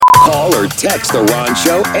Call or text The Ron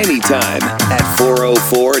Show anytime at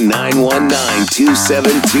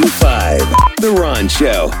 404-919-2725. The Ron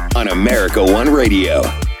Show on America One Radio.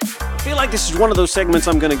 I feel like this is one of those segments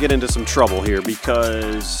I'm going to get into some trouble here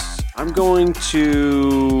because I'm going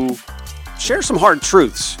to share some hard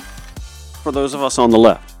truths for those of us on the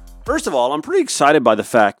left. First of all, I'm pretty excited by the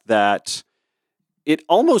fact that it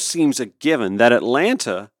almost seems a given that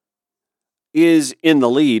Atlanta is in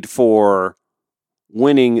the lead for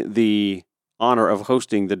winning the honor of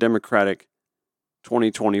hosting the Democratic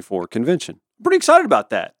 2024 convention. I'm pretty excited about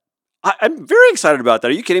that. I'm very excited about that.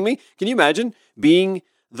 Are you kidding me? Can you imagine being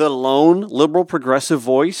the lone liberal progressive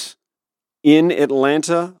voice in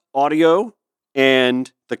Atlanta audio and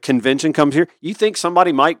the convention comes here? You think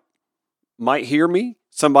somebody might hear me?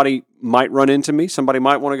 Somebody might run into me? Somebody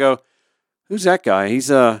might want to go, who's that guy? He's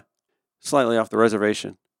slightly off the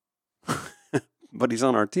reservation, but he's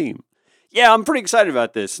on our team. Yeah, I'm pretty excited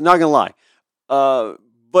about this, not going to lie.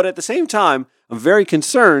 But at the same time, I'm very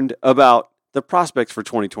concerned about the prospects for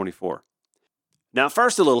 2024. Now,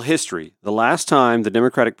 first, a little history. The last time the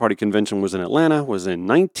Democratic Party convention was in Atlanta was in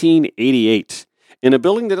 1988, in a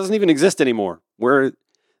building that doesn't even exist anymore, where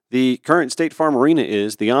the current State Farm Arena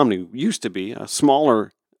is. The Omni used to be a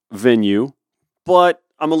smaller venue, but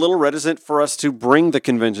I'm a little reticent for us to bring the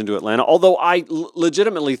convention to Atlanta, although I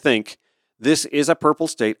legitimately think this is a purple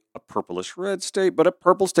state, a purplish red state, but a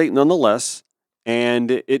purple state nonetheless.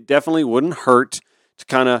 And it definitely wouldn't hurt to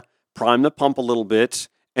kind of prime the pump a little bit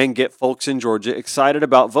and get folks in Georgia excited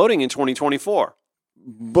about voting in 2024.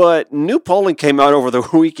 But new polling came out over the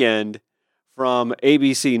weekend from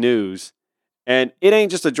ABC News, and it ain't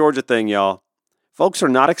just a Georgia thing, y'all. Folks are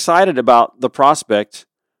not excited about the prospect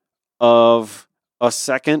of a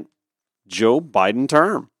second Joe Biden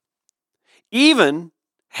term. Even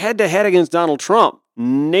head-to-head against Donald Trump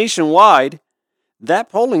nationwide, that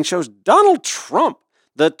polling shows Donald Trump,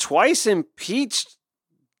 the twice impeached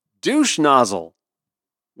douche nozzle,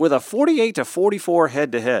 with a 48-44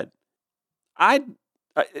 head-to-head.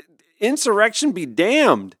 Insurrection be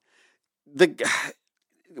damned.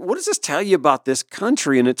 What does this tell you about this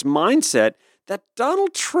country and its mindset that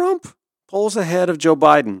Donald Trump pulls ahead of Joe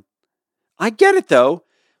Biden? I get it, though.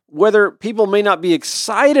 Whether people may not be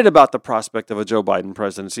excited about the prospect of a Joe Biden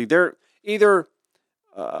presidency, they're either,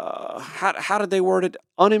 how did they word it,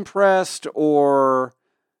 unimpressed or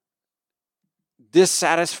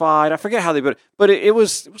dissatisfied. I forget how they put it, but it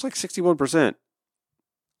was like 61%.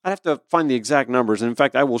 I'd have to find the exact numbers. And in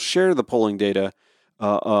fact, I will share the polling data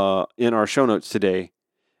in our show notes today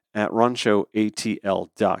at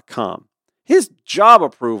RonShowATL.com. His job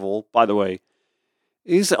approval, by the way,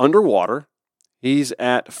 is underwater. He's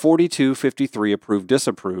at 42-53 approve,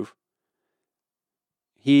 disapprove.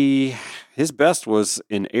 His best was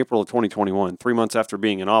in April of 2021. 3 months after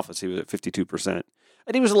being in office, he was at 52%.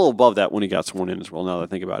 And he was a little above that when he got sworn in as well, now that I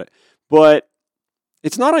think about it. But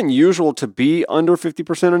it's not unusual to be under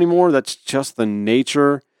 50% anymore. That's just the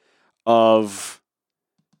nature of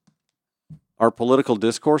our political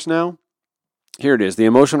discourse now. Here it is, the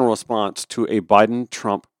emotional response to a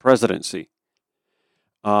Biden-Trump presidency,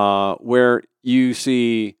 where you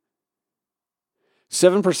see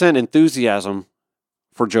 7% enthusiasm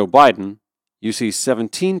for Joe Biden. You see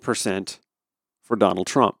 17% for Donald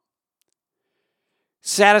Trump.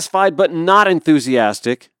 Satisfied but not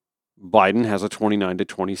enthusiastic, Biden has a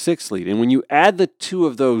 29-26 lead. And when you add the two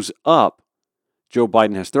of those up, Joe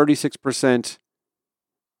Biden has 36%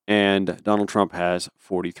 and Donald Trump has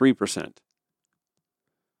 43%.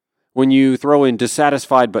 When you throw in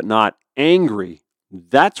dissatisfied but not angry,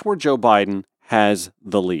 that's where Joe Biden has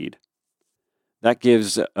the lead. That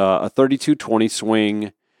gives a 32-20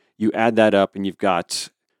 swing. You add that up and you've got,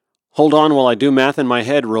 hold on while I do math in my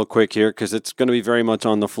head real quick here because it's going to be very much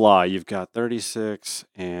on the fly. You've got 36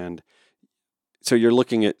 and so you're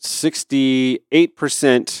looking at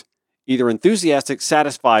 68% either enthusiastic,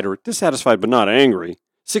 satisfied, or dissatisfied but not angry.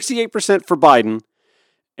 68% for Biden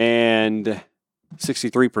and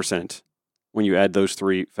 63% when you add those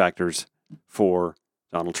three factors for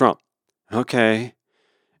Donald Trump. Okay.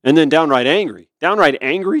 And then downright angry. Downright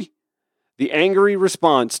angry? The angry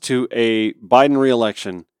response to a Biden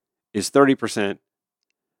re-election is 30%.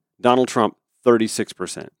 Donald Trump,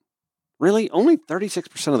 36%. Really? Only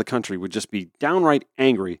 36% of the country would just be downright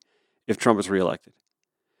angry if Trump is reelected.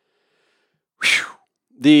 Whew.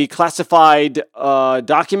 The classified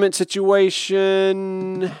document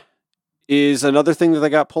situation is another thing that they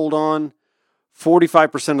got pulled on.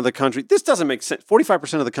 45% of the country, this doesn't make sense.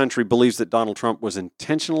 45% of the country believes that Donald Trump was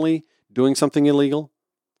intentionally doing something illegal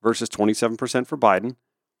versus 27% for Biden.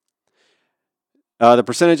 The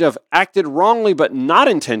percentage of acted wrongly but not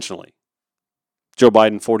intentionally. Joe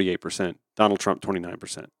Biden, 48%. Donald Trump,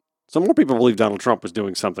 29%. So more people believe Donald Trump was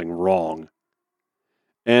doing something wrong.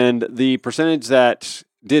 And the percentage that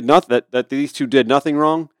did not that these two did nothing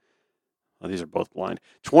wrong, these are both blind.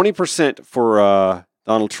 20% for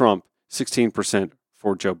Donald Trump, 16%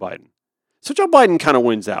 for Joe Biden. So Joe Biden kind of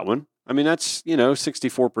wins that one. I mean, that's,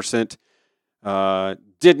 64%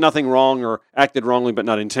 did nothing wrong or acted wrongly but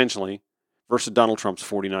not intentionally versus Donald Trump's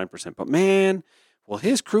 49%. But man, will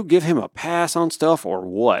his crew give him a pass on stuff or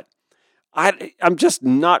what? I'm just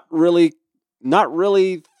not really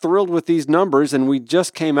thrilled with these numbers, and we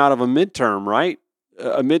just came out of a midterm, right?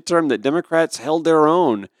 A midterm that Democrats held their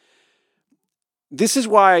own. This is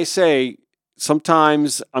why I say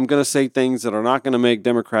sometimes I'm going to say things that are not going to make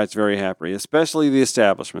Democrats very happy, especially the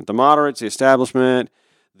establishment, the moderates, the establishment,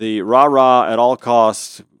 the rah-rah at all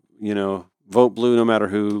costs, vote blue no matter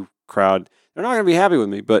who crowd. They're not going to be happy with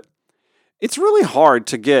me, but it's really hard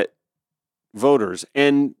to get voters,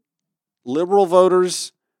 and liberal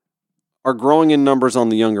voters are growing in numbers on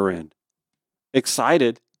the younger end,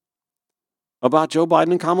 excited about Joe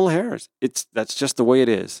Biden and Kamala Harris. That's just the way it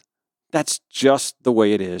is. That's just the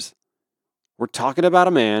way it is. We're talking about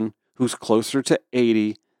a man who's closer to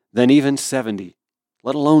 80 than even 70,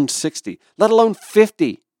 let alone 60, let alone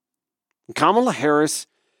 50. Kamala Harris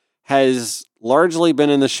has largely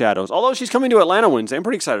been in the shadows, although she's coming to Atlanta Wednesday. I'm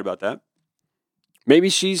pretty excited about that. Maybe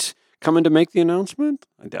she's coming to make the announcement?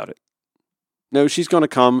 I doubt it. No, she's going to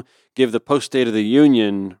come give the post-State of the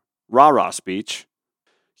Union rah-rah speech.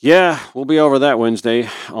 Yeah, we'll be over that Wednesday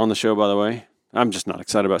on the show, by the way. I'm just not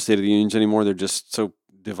excited about State of the Unions anymore. They're just so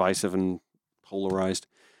divisive and polarized.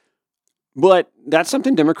 But that's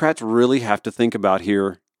something Democrats really have to think about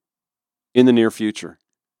here in the near future.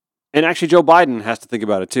 And actually, Joe Biden has to think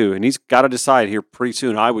about it too. And he's got to decide here pretty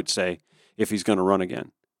soon, I would say, if he's going to run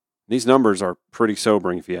again. These numbers are pretty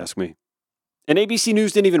sobering, if you ask me. And ABC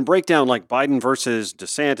News didn't even break down like Biden versus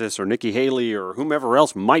DeSantis or Nikki Haley or whomever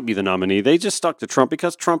else might be the nominee. They just stuck to Trump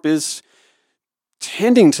because Trump is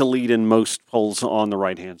tending to lead in most polls on the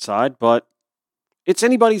right-hand side. But it's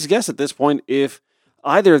anybody's guess at this point if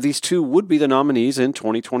either of these two would be the nominees in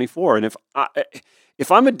 2024. And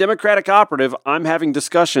if I'm a Democratic operative, I'm having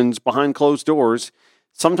discussions behind closed doors,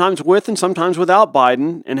 sometimes with and sometimes without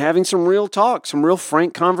Biden, and having some real talk, some real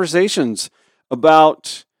frank conversations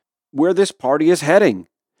about where this party is heading.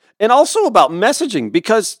 And also about messaging,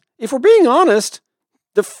 because if we're being honest,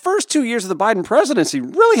 the first 2 years of the Biden presidency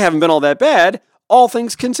really haven't been all that bad, all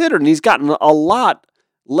things considered, and he's gotten a lot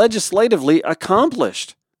legislatively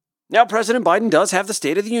accomplished. Now, President Biden does have the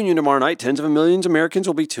State of the Union tomorrow night. Tens of millions of Americans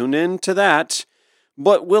will be tuned in to that.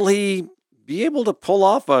 But will he be able to pull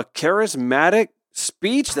off a charismatic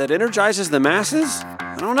speech that energizes the masses?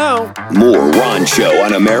 I don't know. More Ron Show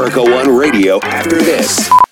on America One Radio after this.